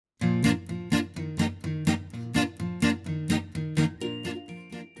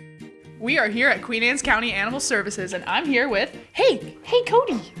We are here at Queen Anne's County Animal Services, and I'm here with, hey,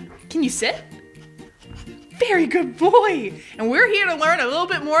 Kohdi, can you sit? Very good boy. And we're here to learn a little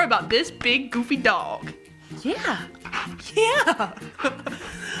bit more about this big goofy dog. Yeah.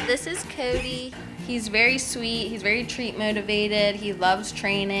 This is Kohdi. He's very sweet. He's very treat motivated. He loves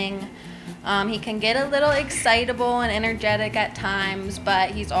training. He can get a little excitable and energetic at times, but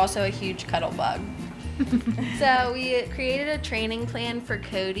he's also a huge cuddle bug. So we created a training plan for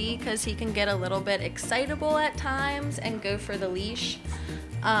Kohdi because he can get a little bit excitable at times and go for the leash.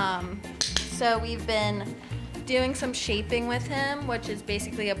 So we've been doing some shaping with him, which is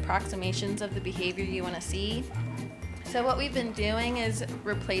basically approximations of the behavior you want to see. So what we've been doing is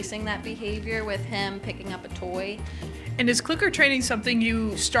replacing that behavior with him picking up a toy. And is clicker training something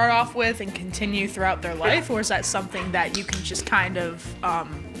you start off with and continue throughout their life, or is that something that you can just kind of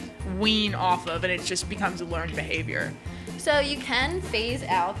wean off of and it just becomes a learned behavior? So you can phase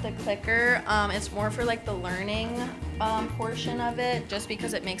out the clicker. It's more for like the learning portion of it, just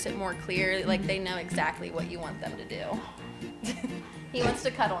because it makes it more clear, like they know exactly what you want them to do. He wants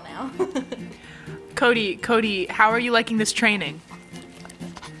to cuddle now. Kohdi, how are you liking this training?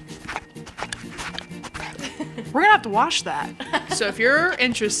 We're gonna have to watch that. So if you're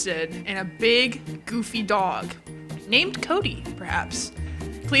interested in a big, goofy dog, named Kohdi, perhaps,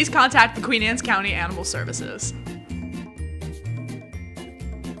 please contact the Queen Anne's County Animal Services.